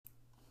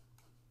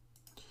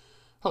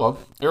Hello,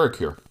 Eric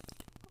here.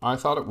 I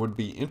thought it would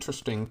be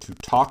interesting to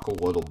talk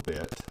a little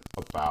bit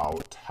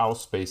about how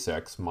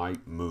SpaceX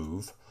might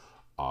move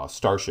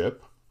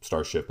Starship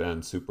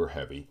and Super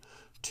Heavy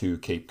to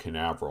Cape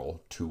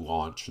Canaveral to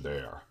launch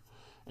there.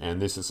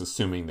 And this is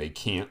assuming they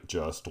can't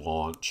just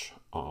launch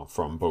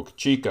from Boca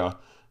Chica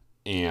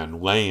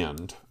and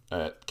land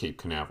at Cape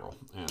Canaveral.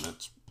 And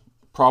it's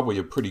probably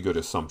a pretty good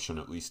assumption,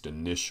 at least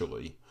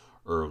initially,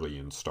 early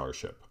in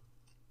Starship.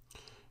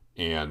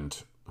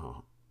 And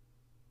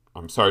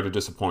I'm sorry to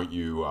disappoint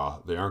you.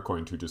 They aren't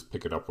going to just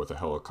pick it up with a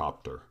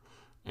helicopter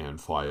and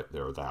fly it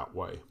there that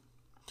way.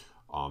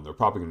 They're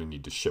probably going to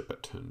need to ship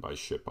it, and by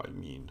ship I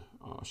mean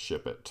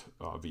ship it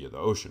via the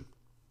ocean.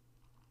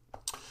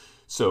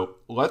 So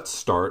let's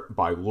start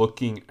by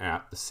looking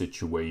at the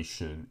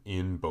situation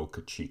in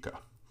Boca Chica.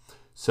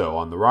 So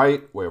on the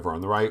right, way over on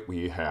the right,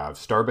 we have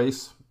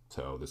Starbase.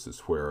 So this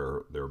is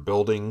where they're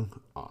building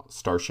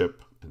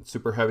Starship and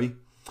Super Heavy.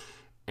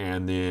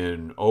 And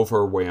then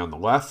over way on the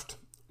left,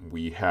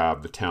 we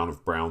have the town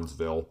of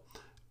Brownsville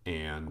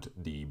and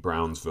the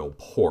Brownsville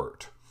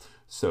port.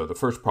 So the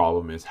first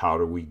problem is, how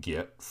do we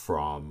get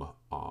from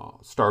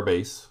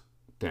Starbase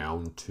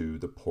down to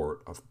the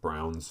port of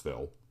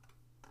Brownsville?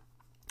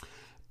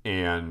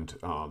 And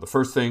the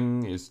first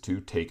thing is to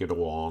take it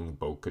along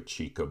Boca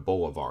Chica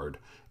Boulevard.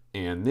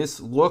 And this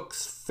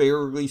looks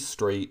fairly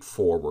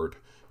straightforward.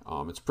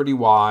 It's pretty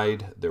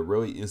wide. There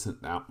really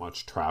isn't that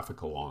much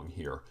traffic along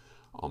here.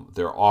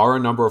 There are a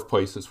number of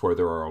places where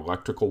there are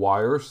electrical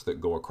wires that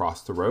go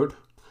across the road,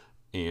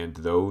 and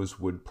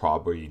those would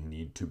probably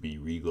need to be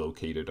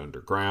relocated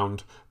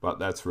underground, but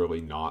that's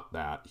really not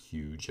that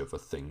huge of a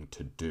thing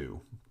to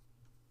do.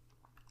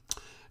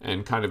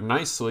 And kind of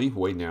nicely,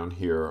 way down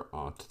here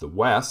to the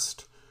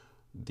west,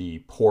 the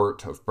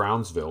port of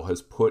Brownsville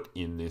has put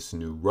in this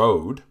new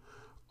road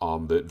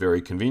that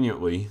very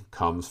conveniently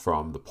comes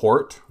from the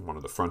port, one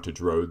of the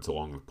frontage roads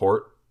along the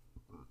port,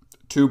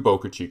 to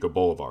Boca Chica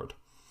Boulevard.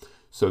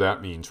 So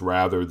that means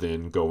rather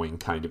than going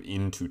kind of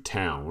into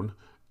town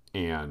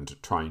and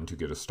trying to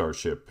get a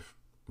Starship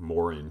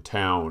more in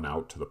town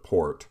out to the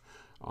port,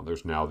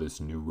 there's now this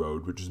new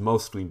road, which is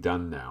mostly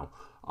done now,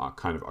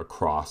 kind of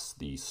across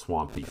the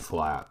swampy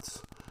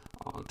flats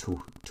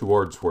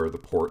towards where the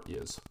port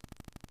is.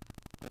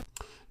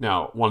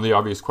 Now, one of the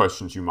obvious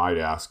questions you might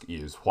ask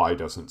is, why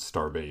doesn't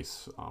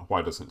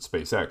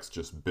SpaceX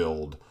just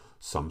build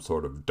some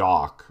sort of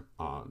dock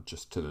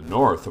just to the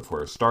north of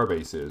where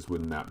Starbase is?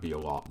 Wouldn't that be a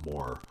lot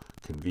more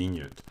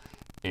convenient?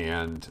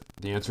 And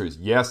the answer is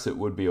yes, it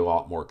would be a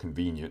lot more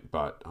convenient,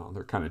 but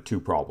there are kind of two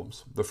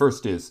problems. The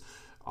first is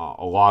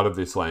a lot of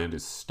this land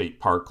is state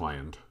park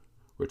land,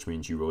 which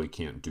means you really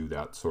can't do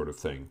that sort of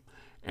thing.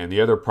 And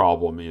the other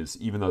problem is,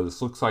 even though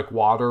this looks like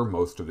water,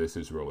 most of this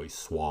is really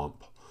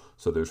swamp.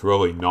 So there's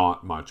really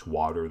not much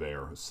water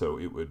there. So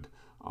it would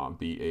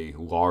be a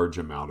large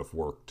amount of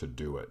work to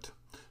do it.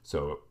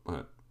 So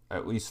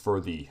at least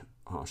for the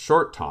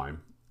short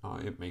time,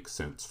 it makes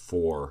sense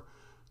for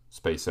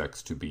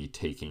SpaceX to be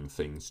taking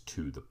things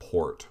to the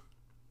port.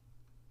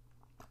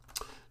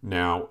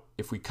 Now,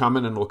 if we come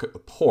in and look at the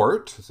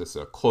port, this is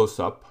a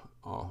close-up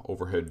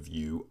overhead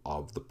view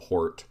of the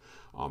port.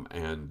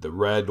 And the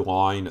red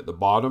line at the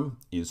bottom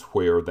is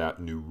where that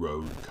new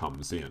road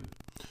comes in.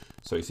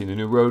 So you see the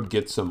new road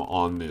gets them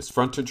on this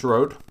frontage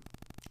road.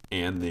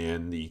 And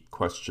then the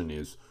question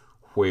is,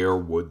 where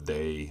would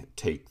they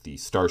take the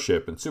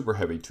Starship and Super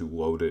Heavy to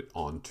load it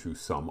onto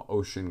some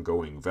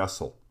ocean-going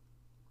vessel?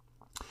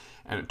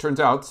 And it turns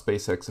out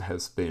SpaceX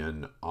has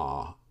been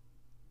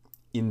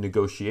in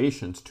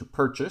negotiations to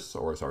purchase,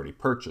 or has already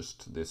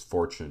purchased, this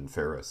Fortune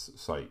Ferris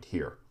site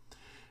here.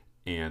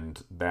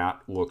 And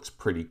that looks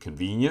pretty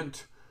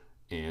convenient.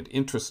 And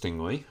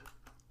interestingly,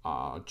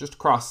 just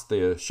across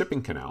the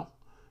shipping canal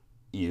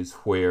is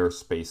where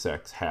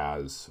SpaceX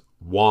has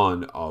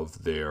one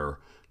of their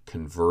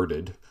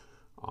converted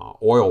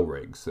oil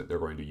rigs that they're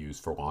going to use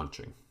for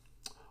launching.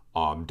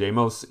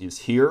 Deimos is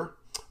here.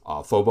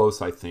 Phobos,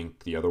 I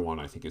think, the other one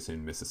I think is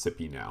in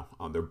Mississippi now.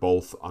 They're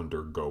both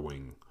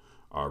undergoing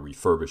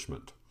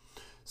refurbishment.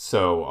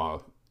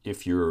 So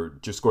if you're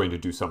just going to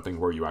do something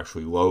where you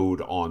actually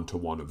load onto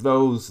one of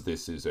those,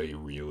 this is a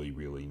really,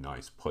 really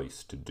nice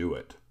place to do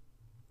it.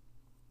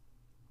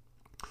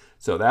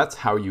 So that's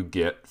how you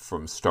get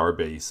from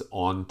Starbase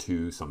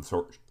onto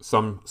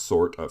some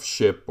sort of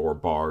ship or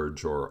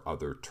barge or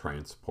other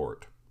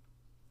transport.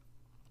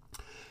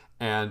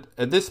 And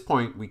at this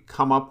point, we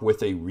come up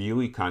with a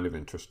really kind of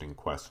interesting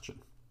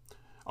question.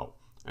 Oh,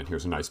 and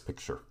here's a nice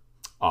picture.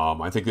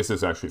 I think this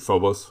is actually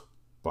Phobos,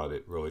 but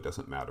it really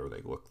doesn't matter.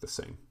 They look the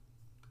same.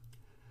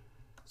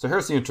 So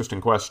here's the interesting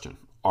question.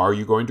 Are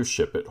you going to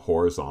ship it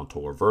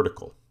horizontal or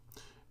vertical?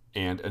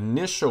 And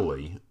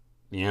initially,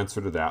 the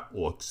answer to that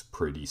looks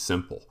pretty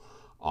simple.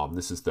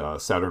 This is the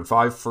Saturn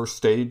V first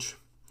stage,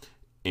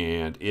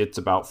 and it's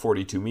about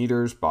 42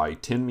 meters by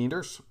 10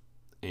 meters,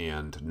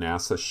 and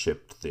NASA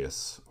shipped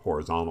this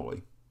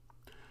horizontally.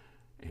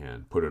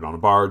 and put it on a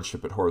barge,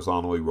 ship it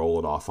horizontally, roll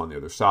it off on the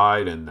other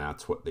side, and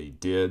that's what they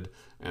did.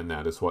 And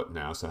that is what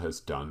NASA has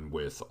done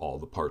with all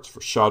the parts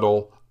for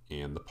shuttle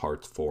and the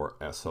parts for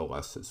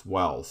SLS as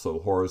well. So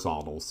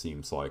horizontal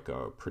seems like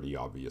a pretty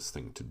obvious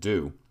thing to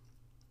do.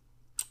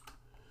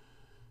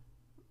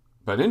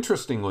 But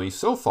interestingly,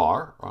 so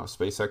far,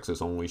 SpaceX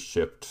has only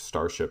shipped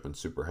Starship and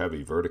Super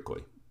Heavy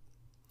vertically.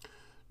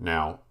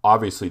 Now,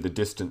 obviously, the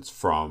distance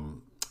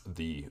from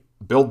the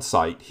build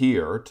site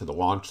here to the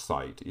launch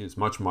site is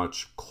much,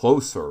 much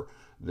closer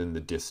than the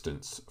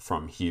distance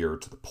from here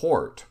to the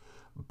port,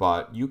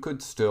 but you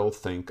could still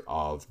think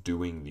of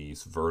doing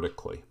these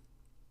vertically.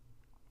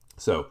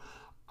 So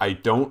I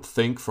don't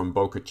think from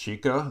Boca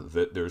Chica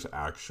that there's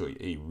actually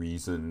a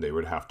reason they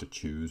would have to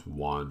choose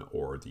one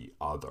or the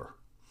other.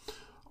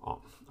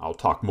 I'll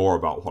talk more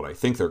about what I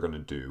think they're going to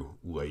do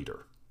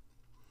later.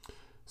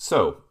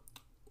 So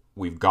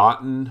we've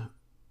gotten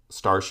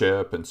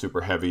Starship and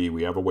Super Heavy.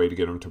 We have a way to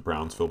get them to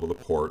Brownsville to the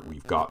port.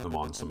 We've got them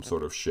on some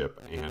sort of ship,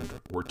 and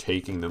we're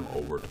taking them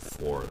over to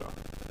Florida.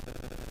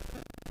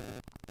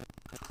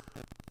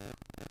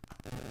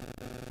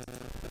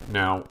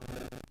 Now,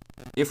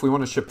 if we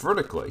want to ship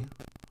vertically,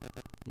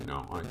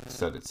 I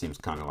said it seems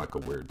kind of like a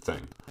weird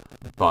thing,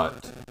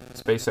 but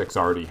SpaceX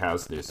already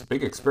has this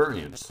big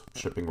experience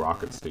shipping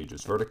rocket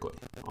stages vertically.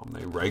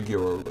 They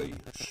regularly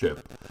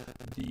ship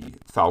the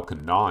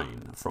Falcon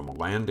 9 from a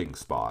landing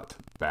spot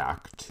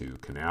back to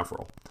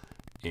Canaveral.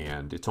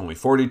 And it's only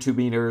 42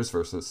 meters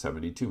versus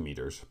 72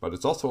 meters, but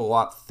it's also a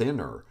lot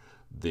thinner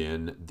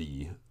than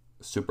the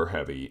Super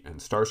Heavy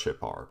and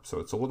Starship are. So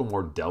it's a little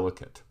more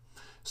delicate.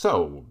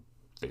 So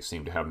they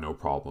seem to have no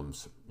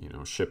problems,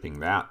 shipping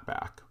that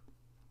back.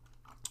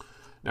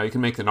 Now, you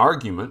can make an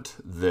argument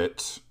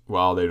that,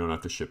 well, they don't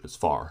have to ship as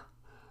far.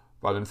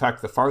 But in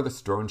fact, the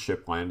farthest drone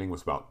ship landing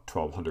was about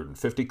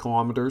 1,250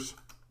 kilometers.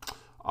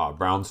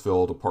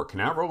 Brownsville to Port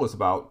Canaveral is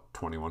about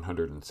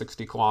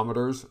 2,160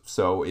 kilometers.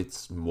 So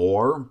it's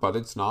more, but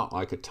it's not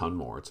like a ton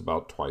more. It's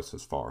about twice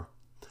as far.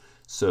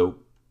 So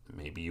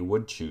maybe you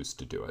would choose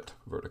to do it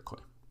vertically.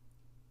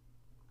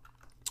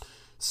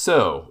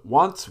 So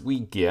once we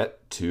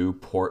get to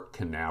Port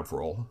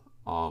Canaveral,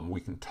 we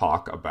can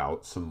talk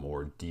about some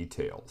more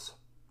details.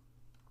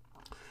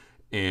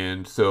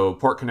 And so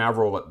Port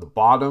Canaveral at the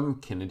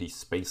bottom, Kennedy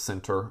Space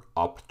Center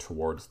up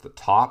towards the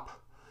top.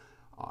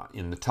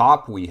 In the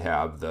top, we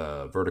have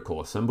the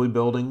vertical assembly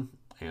building,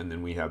 and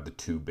then we have the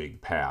two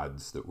big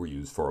pads that were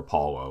used for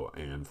Apollo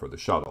and for the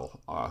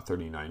shuttle,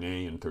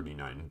 39A and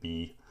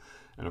 39B.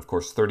 And of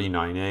course,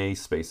 39A,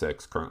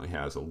 SpaceX currently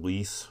has a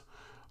lease.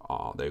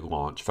 They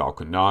launch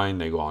Falcon 9,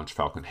 they launch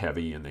Falcon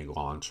Heavy, and they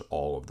launch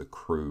all of the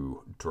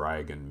Crew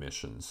Dragon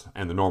missions,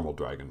 and the normal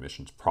Dragon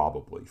missions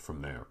probably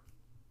from there.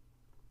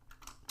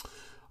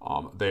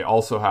 They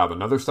also have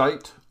another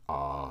site,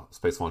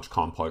 Space Launch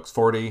Complex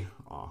 40,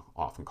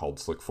 often called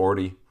Slick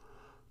 40,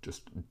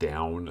 just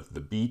down the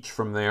beach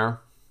from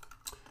there.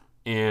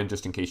 And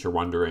just in case you're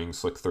wondering,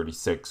 Slick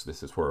 36,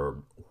 this is where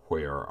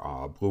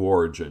Blue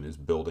Origin is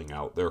building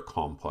out their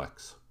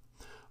complex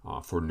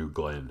for New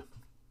Glenn.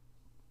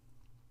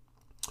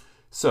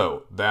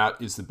 So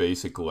that is the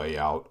basic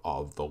layout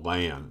of the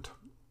land.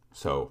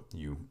 So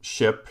you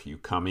ship, you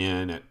come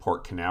in at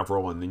Port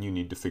Canaveral, and then you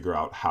need to figure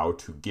out how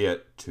to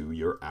get to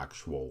your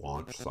actual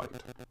launch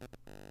site.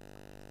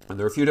 And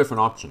there are a few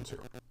different options here.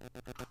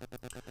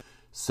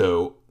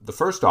 So the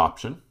first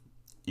option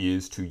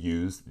is to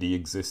use the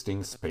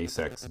existing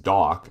SpaceX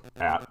dock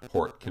at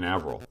Port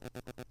Canaveral.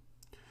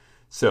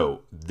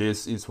 So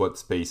this is what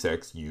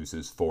SpaceX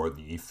uses for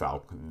the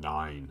Falcon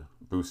 9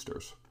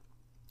 boosters.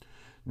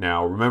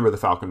 Now, remember, the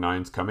Falcon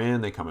 9s come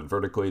in, they come in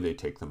vertically, they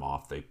take them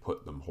off, they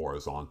put them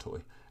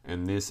horizontally.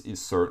 And this is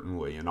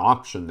certainly an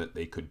option that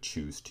they could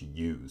choose to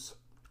use.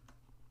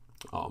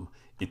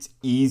 It's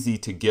easy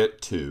to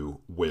get to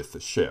with the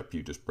ship.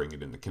 You just bring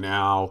it in the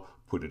canal,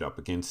 put it up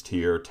against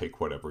here,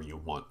 take whatever you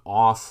want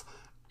off,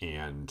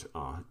 and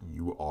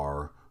you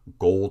are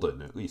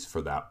golden, at least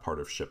for that part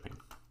of shipping.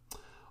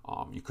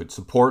 You could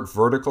support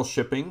vertical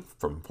shipping.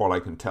 From what I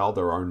can tell,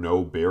 there are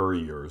no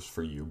barriers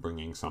for you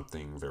bringing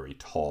something very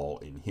tall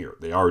in here.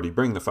 They already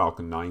bring the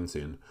Falcon 9s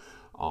in,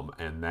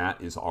 and that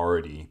is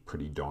already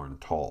pretty darn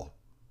tall.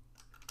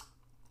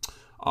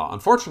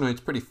 Unfortunately, it's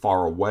pretty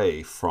far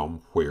away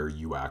from where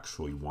you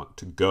actually want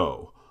to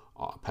go.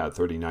 Pad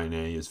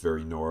 39A is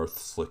very north,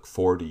 Slick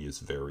 40 is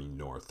very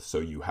north, so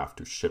you have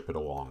to ship it a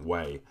long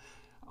way,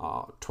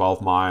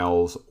 12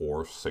 miles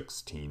or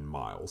 16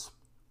 miles.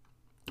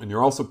 And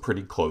you're also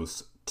pretty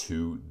close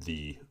to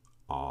the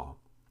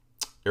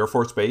Air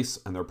Force Base,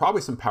 and there are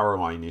probably some power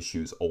line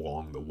issues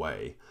along the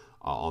way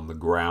on the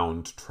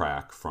ground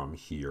track from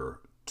here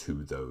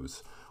to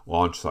those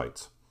launch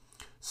sites.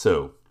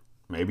 So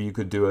maybe you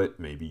could do it,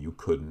 maybe you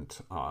couldn't.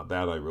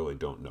 That I really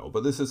don't know,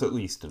 but this is at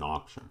least an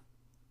option.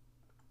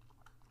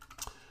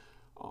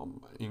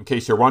 In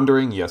case you're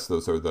wondering, yes,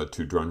 those are the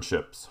two drone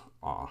ships.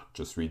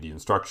 Just read the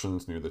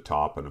instructions near the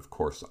top, and of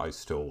course, I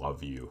Still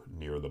Love You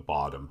near the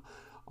bottom.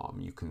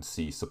 You can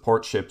see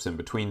support ships in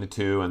between the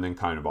two, and then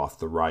kind of off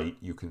the right,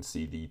 you can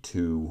see the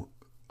two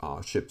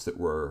ships that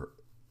were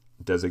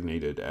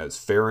designated as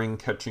fairing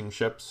catching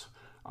ships.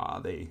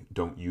 They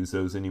don't use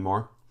those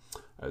anymore,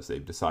 as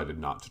they've decided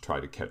not to try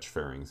to catch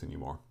fairings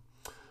anymore.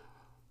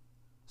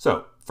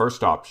 So,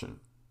 first option.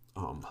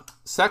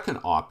 Second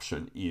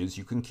option is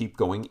you can keep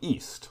going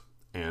east,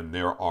 and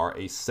there are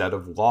a set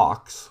of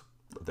locks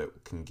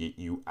that can get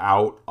you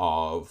out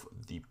of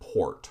the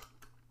port.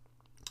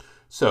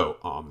 So,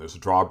 there's a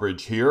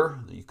drawbridge here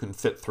that you can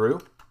fit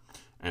through,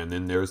 and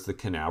then there's the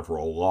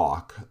Canaveral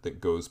lock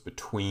that goes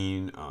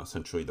between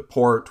essentially the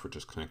port, which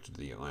is connected to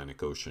the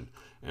Atlantic Ocean,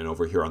 and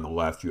over here on the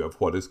left you have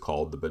what is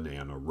called the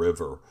Banana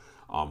River,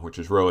 which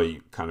is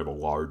really kind of a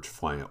large,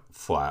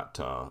 flat,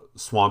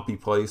 swampy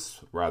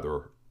place,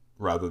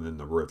 rather than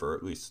the river,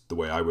 at least the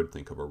way I would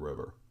think of a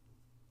river.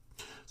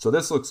 So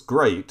this looks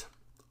great.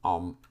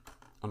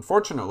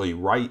 Unfortunately,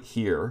 right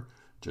here,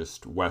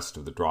 just west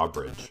of the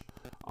drawbridge,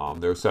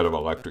 there are a set of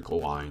electrical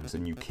lines,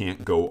 and you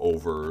can't go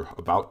over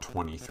about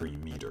 23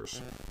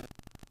 meters.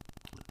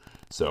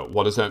 So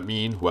what does that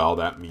mean? Well,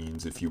 that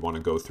means if you want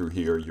to go through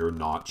here, you're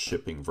not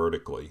shipping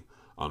vertically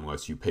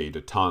unless you paid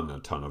a ton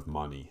of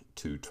money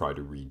to try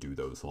to redo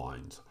those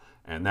lines.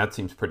 And that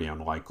seems pretty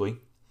unlikely.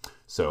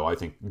 So I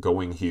think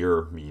going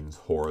here means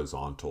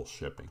horizontal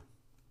shipping.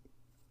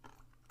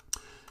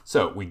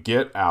 So we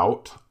get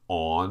out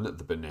on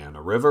the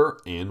Banana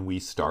River and we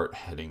start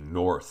heading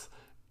north.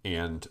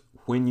 And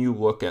when you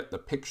look at the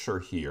picture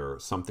here,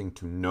 something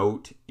to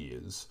note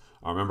is,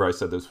 remember I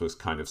said this was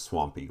kind of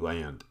swampy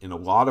land. In a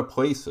lot of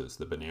places,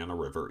 the Banana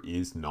River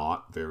is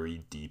not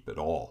very deep at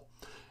all.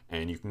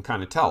 And you can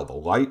kind of tell the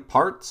light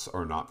parts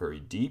are not very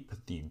deep.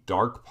 The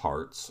dark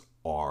parts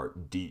are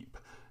deep.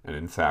 And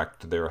in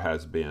fact, there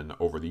has been,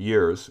 over the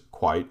years,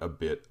 quite a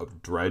bit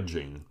of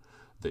dredging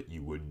that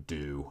you would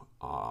do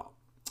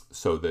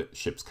so that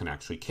ships can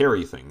actually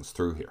carry things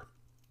through here.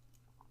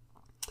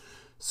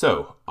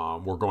 So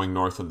we're going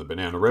north on the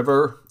Banana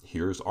River.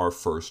 Here's our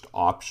first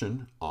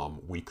option.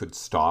 We could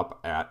stop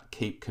at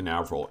Cape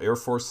Canaveral Air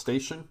Force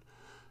Station,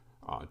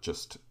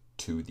 just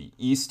to the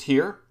east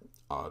here,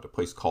 at a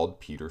place called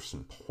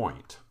Peterson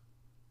Point.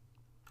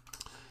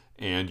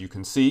 And you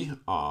can see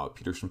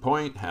Peterson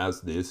Point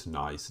has this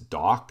nice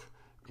dock,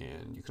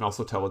 and you can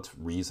also tell it's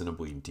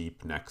reasonably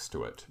deep next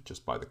to it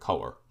just by the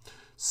color.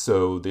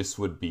 So this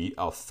would be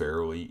a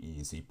fairly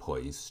easy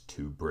place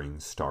to bring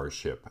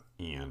Starship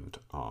and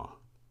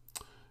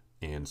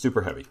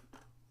Super Heavy.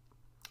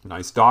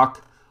 Nice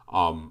dock.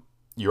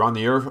 You're on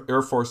the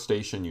Air Force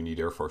Station. You need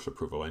Air Force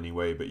approval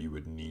anyway, but you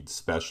would need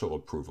special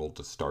approval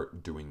to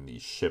start doing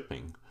these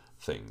shipping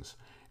things.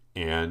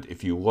 And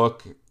if you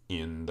look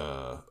in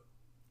the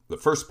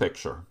first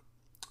picture,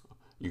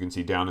 you can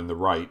see down in the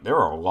right, there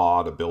are a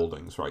lot of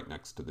buildings right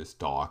next to this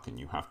dock, and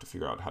you have to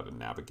figure out how to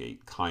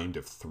navigate kind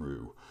of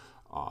through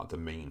the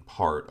main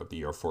part of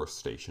the Air Force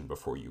Station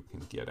before you can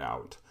get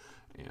out,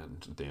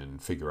 and then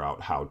figure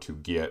out how to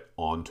get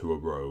onto a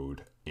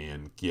road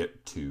and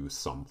get to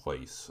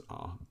someplace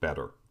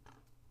better.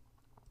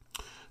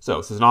 So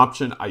this is an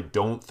option. I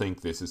don't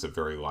think this is a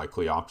very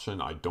likely option.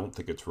 I don't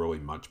think it's really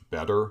much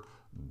better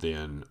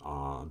than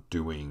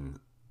doing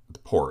the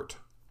port.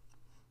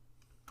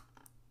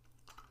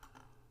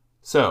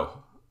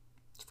 So,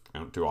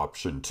 to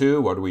option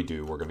 2, what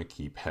do? We're going to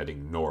keep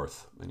heading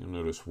north. And you'll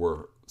notice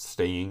we're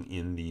staying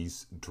in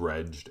these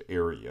dredged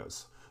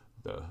areas.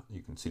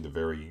 You can see the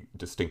very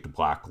distinct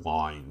black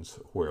lines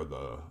where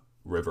the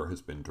river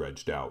has been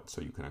dredged out,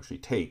 so you can actually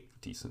take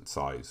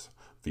decent-sized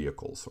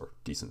vehicles or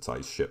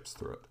decent-sized ships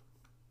through it.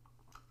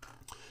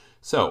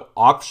 So,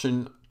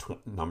 option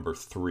number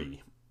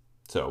 3.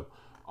 So,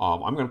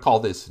 I'm going to call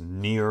this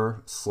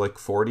near Slick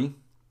 40.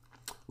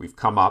 We've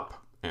come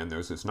up, and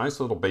there's this nice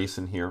little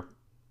basin here.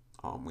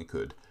 We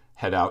could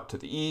head out to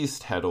the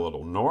east, head a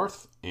little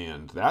north,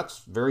 and that's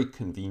very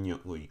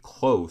conveniently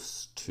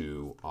close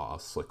to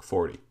Slick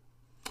 40.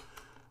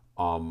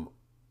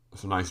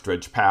 There's a nice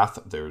dredge path.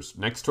 There's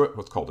next to it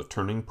what's called a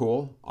turning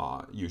pool.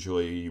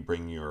 Usually you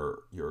bring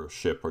your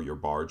ship or your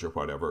barge or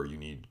whatever, you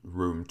need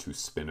room to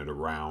spin it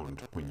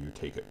around when you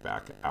take it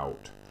back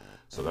out.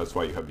 So that's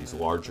why you have these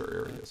larger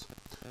areas.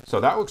 So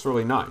that looks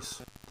really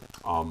nice.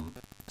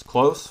 It's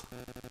close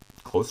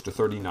to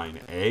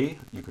 39A.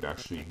 You could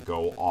actually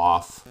go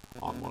off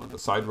on one of the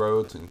side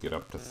roads and get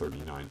up to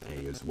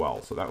 39A as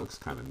well. So that looks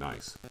kind of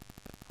nice.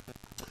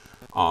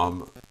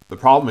 The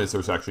problem is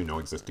there's actually no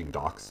existing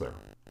docks there.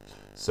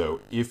 So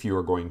if you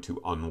are going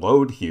to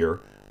unload here,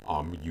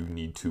 you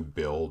need to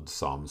build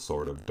some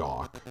sort of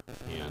dock.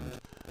 And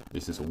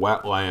this is a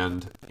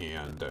wetland,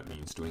 and that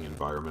means doing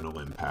environmental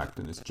impact,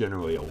 and it's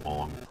generally a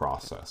long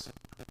process.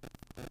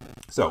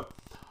 So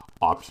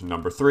option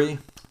number 3.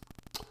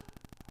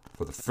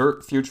 For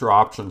the future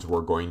options,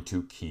 we're going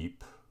to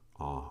keep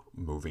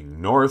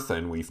moving north,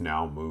 and we've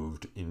now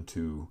moved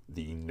into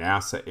the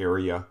NASA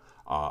area,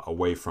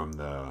 away from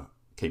the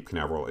Cape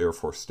Canaveral Air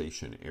Force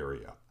Station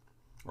area,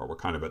 or we're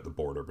kind of at the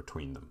border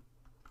between them.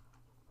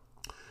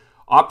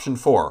 Option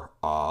 4,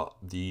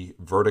 the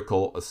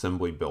vertical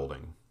assembly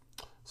building.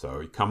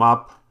 So you come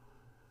up,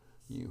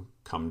 you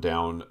come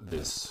down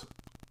this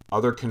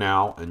other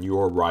canal, and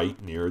you're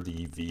right near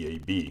the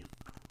VAB.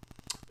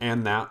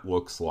 And that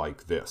looks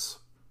like this.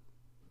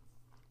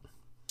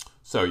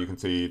 So you can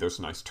see there's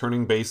a nice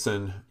turning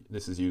basin.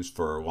 This is used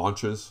for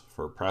launches,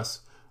 for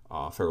press,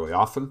 fairly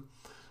often.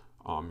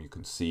 You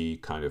can see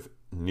kind of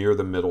near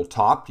the middle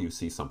top, you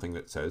see something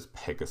that says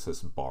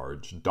Pegasus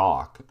Barge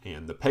Dock.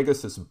 And the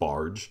Pegasus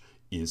barge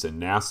is a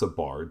NASA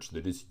barge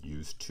that is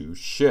used to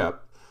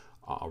ship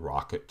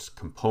rocket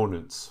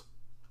components.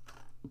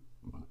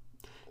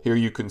 Here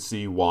you can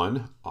see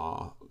one,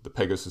 the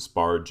Pegasus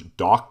barge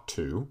Dock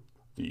 2,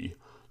 the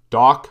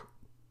dock,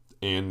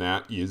 and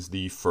that is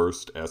the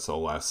first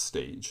SLS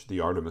stage, the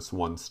Artemis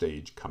 1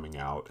 stage coming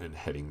out and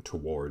heading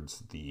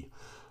towards the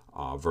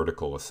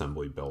vertical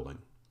assembly building.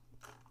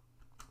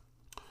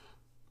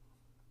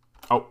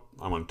 Oh,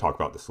 I want to talk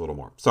about this a little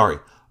more. Sorry.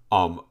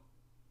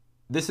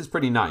 This is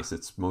pretty nice.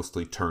 It's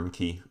mostly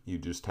turnkey. You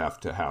just have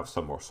to have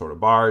some more sort of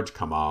barge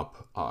come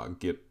up,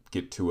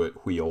 get to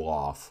it, wheel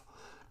off,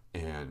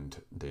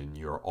 and then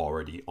you're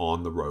already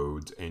on the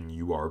roads, and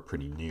you are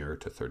pretty near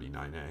to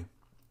 39A.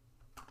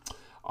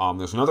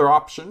 There's another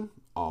option,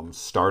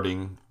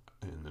 starting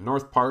in the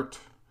north part.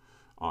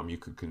 You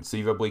could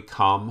conceivably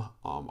come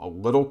a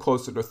little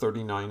closer to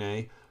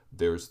 39A.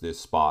 There's this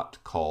spot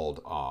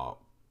called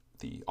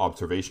the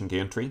observation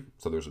gantry.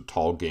 So there's a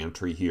tall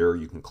gantry here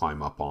you can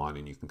climb up on,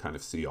 and you can kind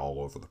of see all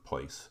over the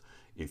place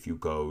if you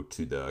go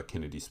to the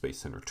Kennedy Space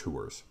Center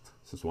tours.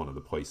 This is one of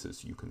the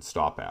places you can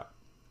stop at.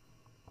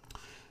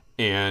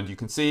 And you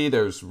can see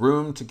there's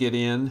room to get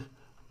in.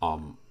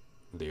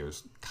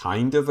 There's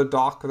kind of a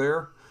dock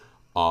there,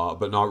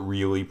 but not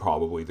really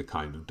probably the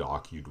kind of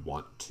dock you'd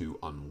want to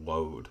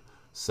unload.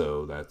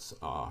 So that's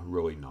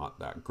really not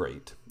that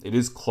great. It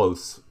is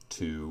close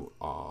to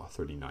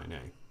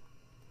 39A.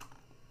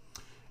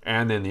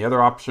 And then the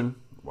other option,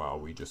 well,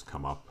 we just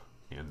come up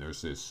and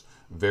there's this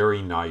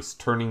very nice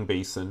turning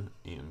basin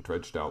and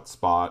dredged out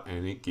spot,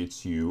 and it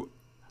gets you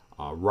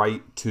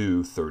right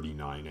to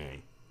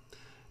 39A.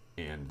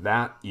 And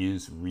that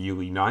is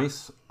really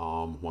nice.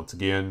 Once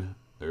again,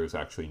 there's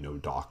actually no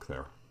dock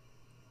there.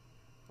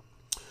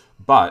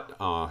 But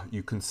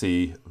you can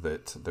see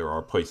that there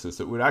are places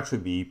that would actually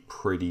be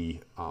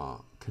pretty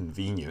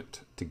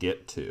convenient to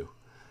get to.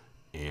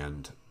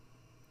 And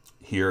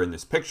here in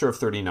this picture of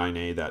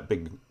 39A, that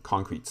big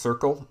concrete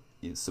circle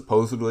is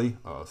supposedly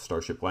a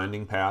Starship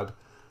landing pad.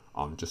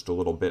 Just a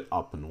little bit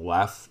up and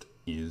left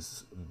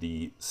is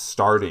the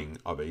starting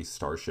of a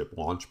Starship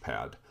launch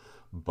pad.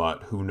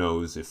 But who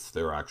knows if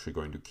they're actually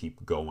going to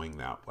keep going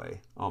that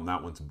way.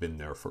 That one's been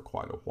there for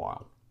quite a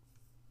while.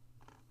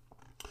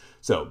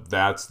 So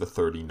that's the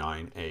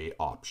 39A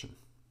option.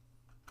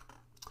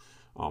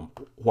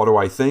 What do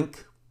I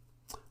think?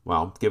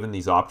 Well, given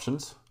these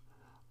options,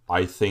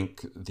 I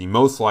think the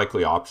most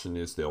likely option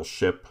is they'll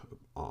ship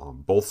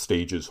both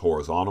stages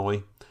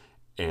horizontally,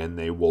 and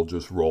they will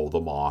just roll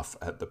them off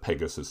at the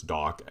Pegasus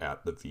dock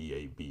at the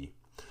VAB.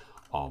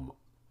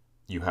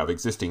 You have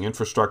existing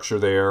infrastructure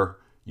there.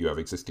 You have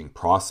existing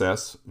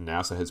process.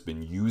 NASA has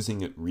been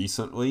using it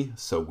recently,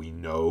 so we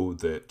know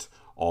that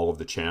all of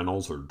the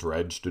channels are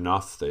dredged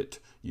enough that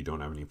you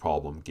don't have any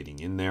problem getting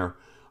in there.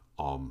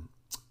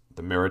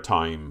 The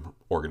maritime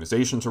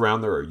organizations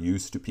around there are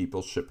used to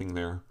people shipping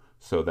there.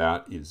 So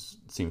that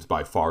seems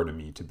by far to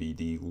me to be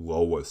the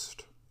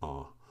lowest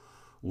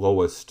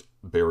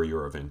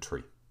barrier of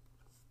entry.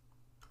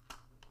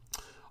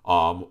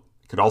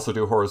 Could also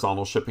do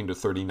horizontal shipping to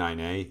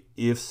 39A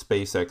if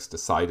SpaceX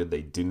decided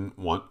they didn't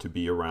want to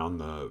be around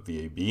the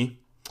VAB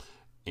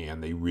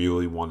and they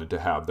really wanted to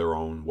have their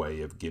own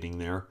way of getting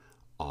there.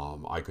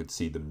 I could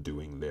see them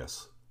doing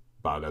this.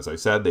 But as I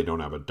said, they don't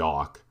have a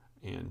dock,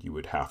 and you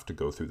would have to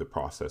go through the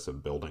process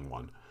of building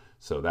one.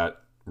 So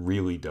that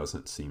really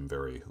doesn't seem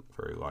very,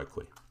 very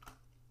likely.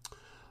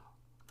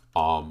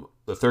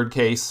 The third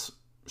case,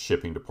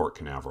 shipping to Port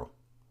Canaveral.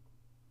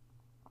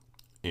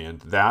 And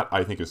that,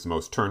 I think, is the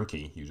most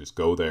turnkey. You just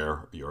go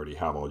there, you already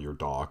have all your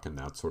dock and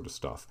that sort of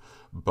stuff.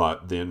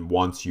 But then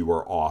once you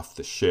are off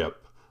the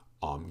ship,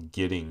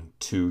 getting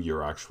to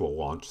your actual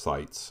launch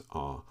sites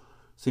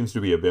seems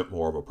to be a bit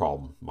more of a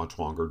problem. Much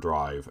longer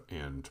drive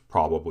and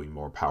probably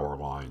more power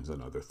lines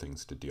and other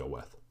things to deal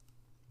with.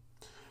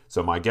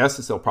 So my guess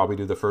is they'll probably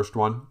do the first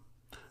one.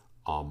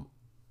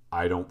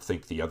 I don't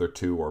think the other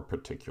two are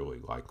particularly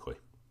likely.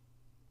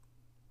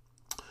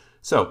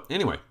 So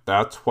anyway,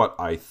 that's what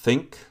I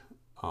think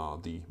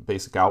the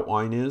basic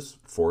outline is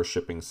for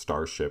shipping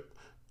Starship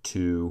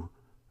to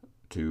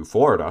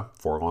Florida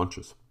for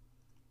launches.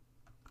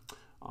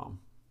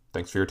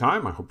 Thanks for your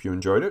time. I hope you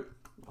enjoyed it.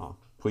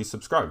 Please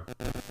subscribe.